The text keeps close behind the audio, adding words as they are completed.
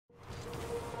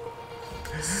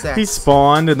Sex. He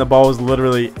spawned and the ball was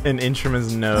literally an inch from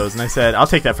his nose, and I said, "I'll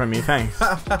take that from you, thanks."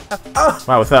 Oh.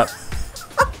 Wow, what's up?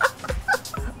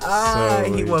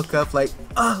 He woke up like,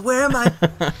 oh, where am I?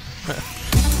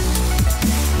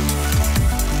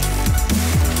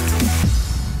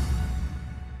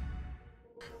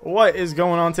 What is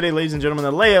going on today, ladies and gentlemen?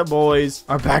 The Layup Boys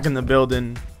are back in the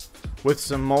building with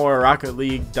some more Rocket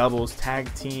League doubles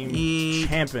tag team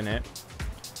champing it.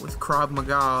 With Krav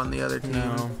Maga on the other team.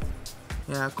 No.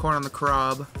 Yeah, corn on the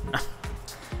Krav.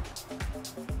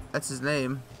 That's his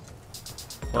name.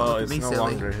 Well, it's no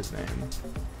longer his name.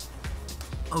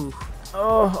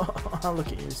 Oh, I'll look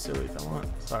at you silly if I want.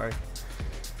 Sorry.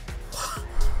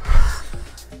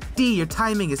 D, your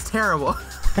timing is terrible.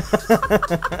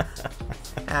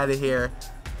 Out of here.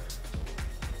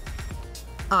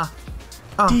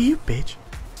 D, you bitch.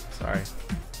 Sorry.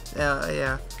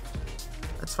 Yeah.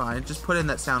 That's fine. Just put in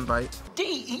that soundbite.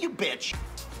 D, you bitch.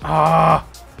 Ah.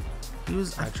 He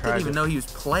was. I didn't even know he was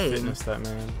playing. Fitness that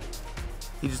man.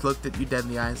 He just looked at you dead in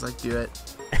the eyes like, do it.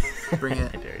 Bring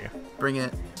it. I dare you. Bring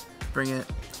it. Bring it.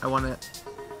 I want it.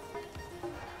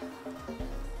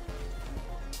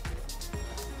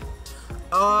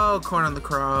 Oh, corn on the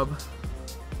Krav.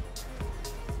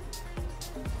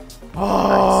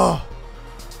 Oh.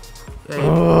 Nice. Yeah,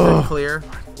 good clear.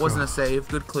 Wasn't a save.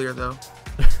 Good clear though.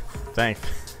 Thanks.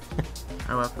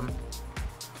 You're welcome.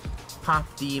 Pop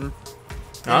Deem.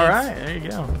 All right, there you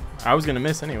go. I was gonna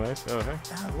miss anyway, so hey.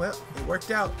 Ah, well, it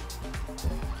worked out.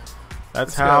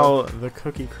 That's how the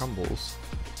cookie crumbles.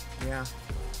 Yeah,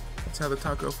 that's how the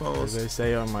taco falls. As they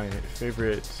say on my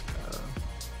favorite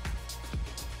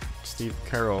Steve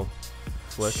Carroll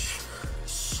flick.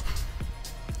 Shh.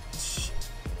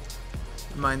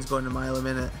 Mine's going a mile a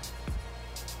minute.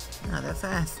 Not that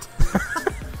fast.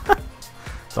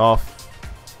 It's off.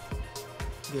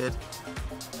 Good.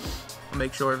 I'll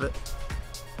make sure of it.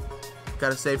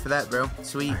 Gotta save for that, bro.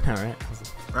 Sweet. All right.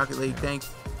 Rocket League,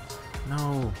 thanks.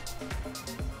 No.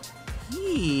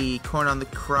 Yee, corn on the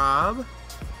Krav.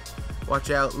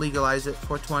 Watch out, legalize it.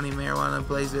 420 marijuana,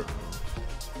 blaze it.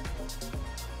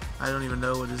 I don't even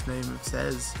know what his name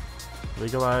says.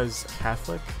 Legalize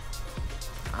Catholic?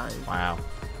 Wow.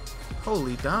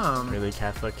 Holy dumb. Really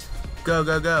Catholic? Go,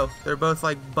 go, go. They're both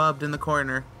like bubbed in the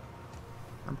corner.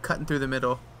 I'm cutting through the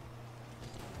middle.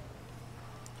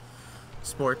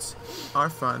 Sports are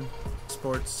fun.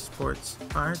 Sports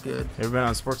are good. Ever been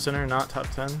on Sports Center, not top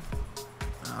 10?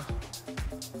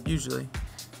 Usually.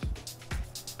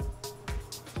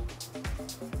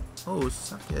 Oh,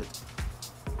 suck it.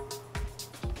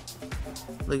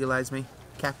 Legalize me,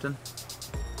 Captain.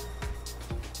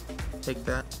 Take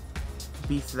that.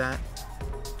 Beef that.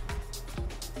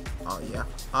 Oh, yeah.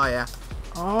 Oh, yeah.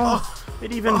 Oh,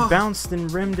 it even bounced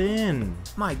and rimmed in.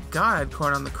 My God,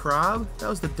 corn on the Krav. That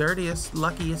was the dirtiest,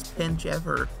 luckiest pinch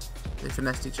ever. They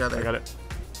finessed each other. I got it.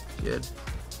 Good.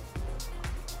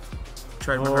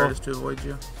 Tried my hardest to avoid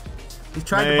you. He's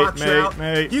trying to box you out.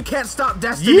 Mate. You can't stop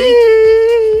destiny.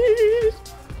 Yeet.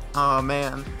 Oh,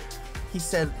 man. He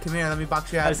said, come here, let me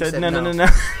box you out. I said, no.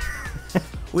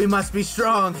 We must be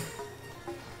strong.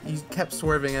 You kept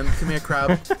swerving him. Come here,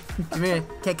 Krav. Come here.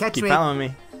 Can't catch me. Keep following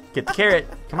me. Get the carrot.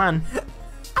 Come on.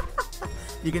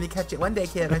 You're going to catch it one day,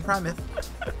 kid. I promise.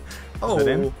 Oh. Is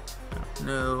it in?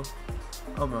 No.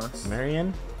 Almost.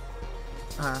 Marion?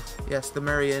 Yes, the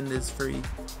Marion is free.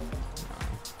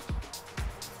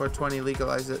 420,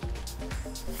 legalize it.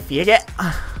 Figure.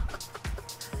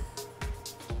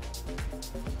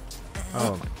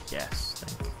 Oh my, yes.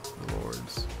 Thank the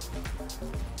lords.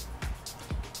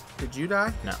 Did you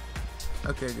die? No.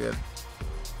 Okay, good.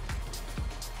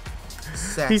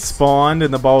 Sex. He spawned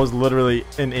and the ball was literally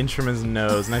an inch from his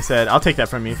nose, and I said, "I'll take that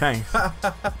from you, thanks."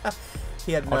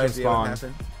 He had no idea what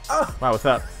happened. Oh. Wow, what's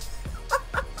up?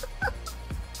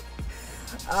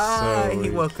 He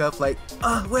woke up like,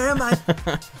 oh, where am I?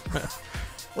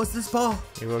 What's this ball?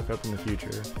 He woke up in the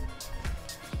future.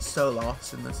 So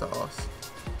lost in the sauce.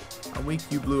 A week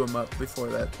you blew him up before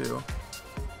that too.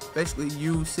 Basically,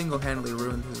 you single-handedly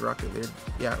ruined his Rocket Lear.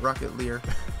 Yeah, Rocket Lear.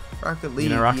 Rocket Lear.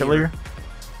 You know Rocket Lear?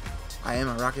 I am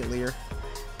a Rocket Lear.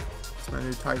 It's my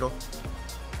new title.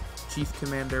 Chief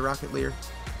Commander Rocket Lear.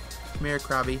 Come here,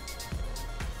 Krabby.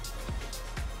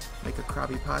 Make a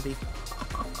Krabby Patty.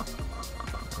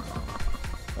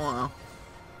 Wow.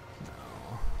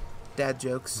 No. Dad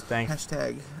jokes. Thanks.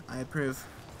 Hashtag I approve.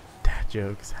 Dad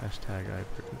jokes. Hashtag I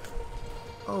approve.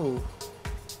 Oh.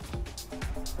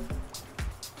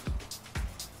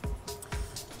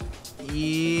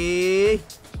 Yeah.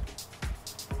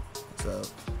 It's a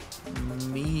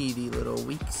meaty little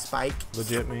weak spike.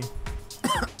 Legit me.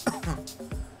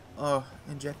 Oh,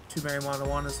 inject 2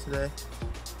 marijuanas today.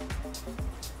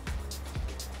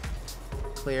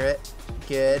 Clear it.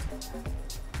 Good.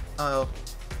 Oh.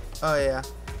 Oh, yeah.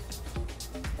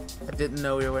 I didn't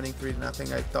know we were winning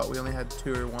 3-0. I thought we only had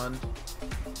 2 or 1.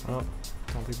 Oh,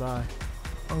 don't be bye.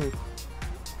 Oh.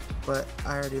 But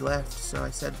I already left, so I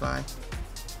said bye.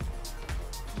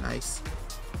 Nice.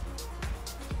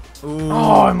 Ooh.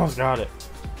 Oh, I almost got it.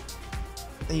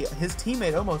 His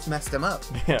teammate almost messed him up.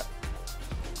 Yeah.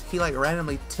 He like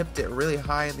randomly tipped it really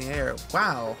high in the air.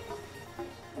 Wow.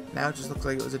 Now it just looks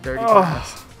like it was a dirty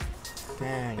pass.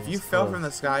 Dang. If you fell from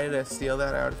the sky to steal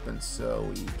that, I would have been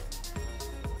so weak.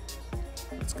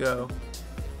 Let's go.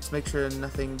 Let's make sure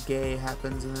nothing gay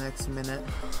happens in the next minute.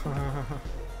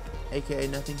 AKA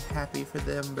nothing happy for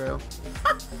them, bro.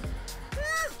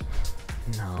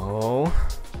 No.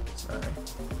 Sorry.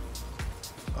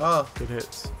 Oh. Good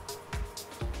hits.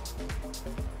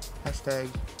 Hashtag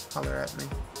holler at me.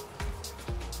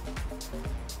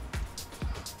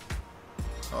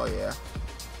 Oh yeah.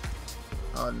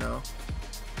 Oh no.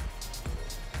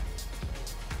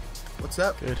 What's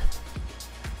up? Good.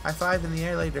 High five in the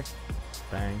air later.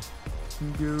 Bang.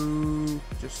 Go.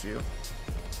 Just you.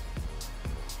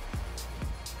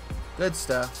 Good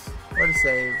stuff. What a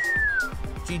save.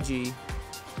 GG.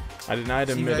 I denied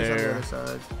him See you guys on the midair. other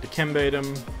side. Dikemba'd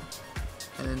him.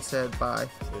 And then said bye.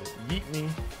 Said, yeet me.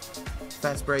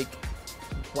 Fast break.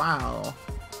 Wow.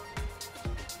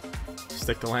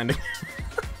 Stick the landing.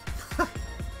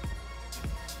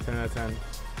 10 out of 10.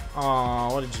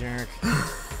 Aw, what a jerk.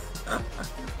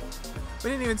 We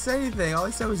didn't even say anything. All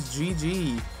I said was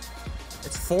GG.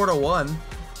 It's 4-1.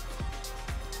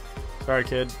 Sorry,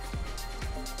 kid.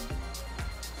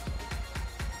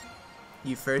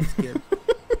 You first, kid.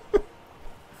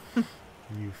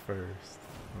 You first.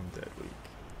 I'm dead weak.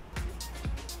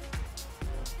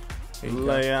 Here you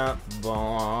go. Layup,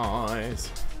 boys.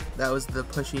 That was the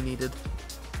push he needed.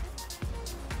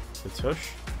 The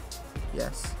tush.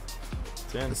 Yes.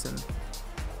 It's in. Listen.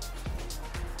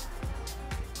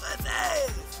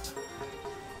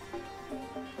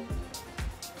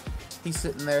 He's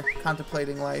sitting there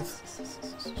contemplating life.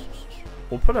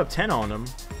 We'll put up 10 on him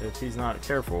if he's not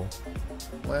careful.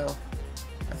 Well,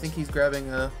 I think he's grabbing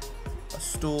a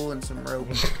stool and some rope.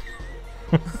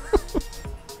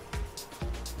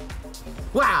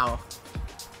 Wow.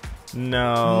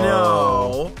 No.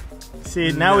 No.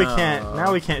 See, now we can't.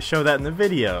 Now we can't show that in the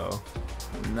video.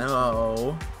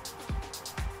 No.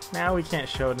 Now we can't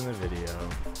show it in the video.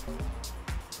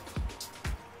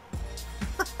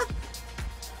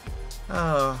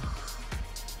 Oh.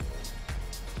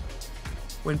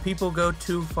 When people go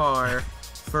too far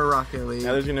for Rocket League.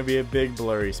 Now there's gonna be a big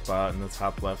blurry spot in the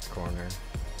top left corner.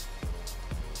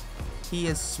 He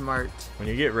is smart. When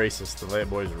you get racist, the layup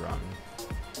boys run.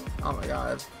 Oh my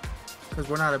god. Because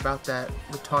we're not about that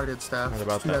retarded stuff. Not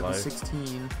about that life.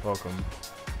 2016. Welcome.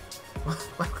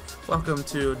 Welcome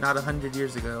to not 100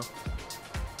 years ago.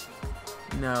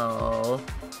 No.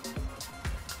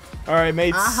 Alright,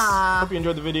 mates. Aha. Hope you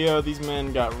enjoyed the video. These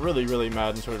men got really, really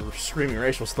mad and started screaming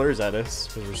racial slurs at us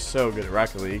because we're so good at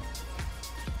Rocket League.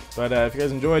 But if you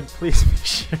guys enjoyed, please be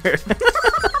sure.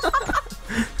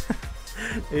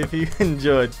 If you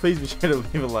enjoyed, please be sure to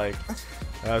leave a like.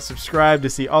 Subscribe to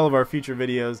see all of our future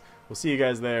videos. We'll see you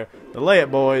guys there. The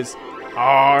Layup Boys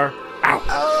are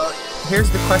out. Here's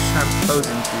the question I'm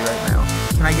posing to you right now.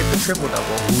 Can I get the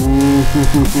triple-double?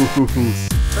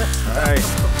 Alright.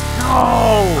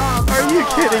 No! Are you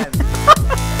kidding?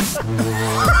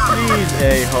 Please,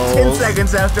 a-hole. 10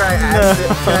 seconds after I asked it,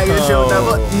 can I get a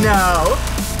triple-double? No.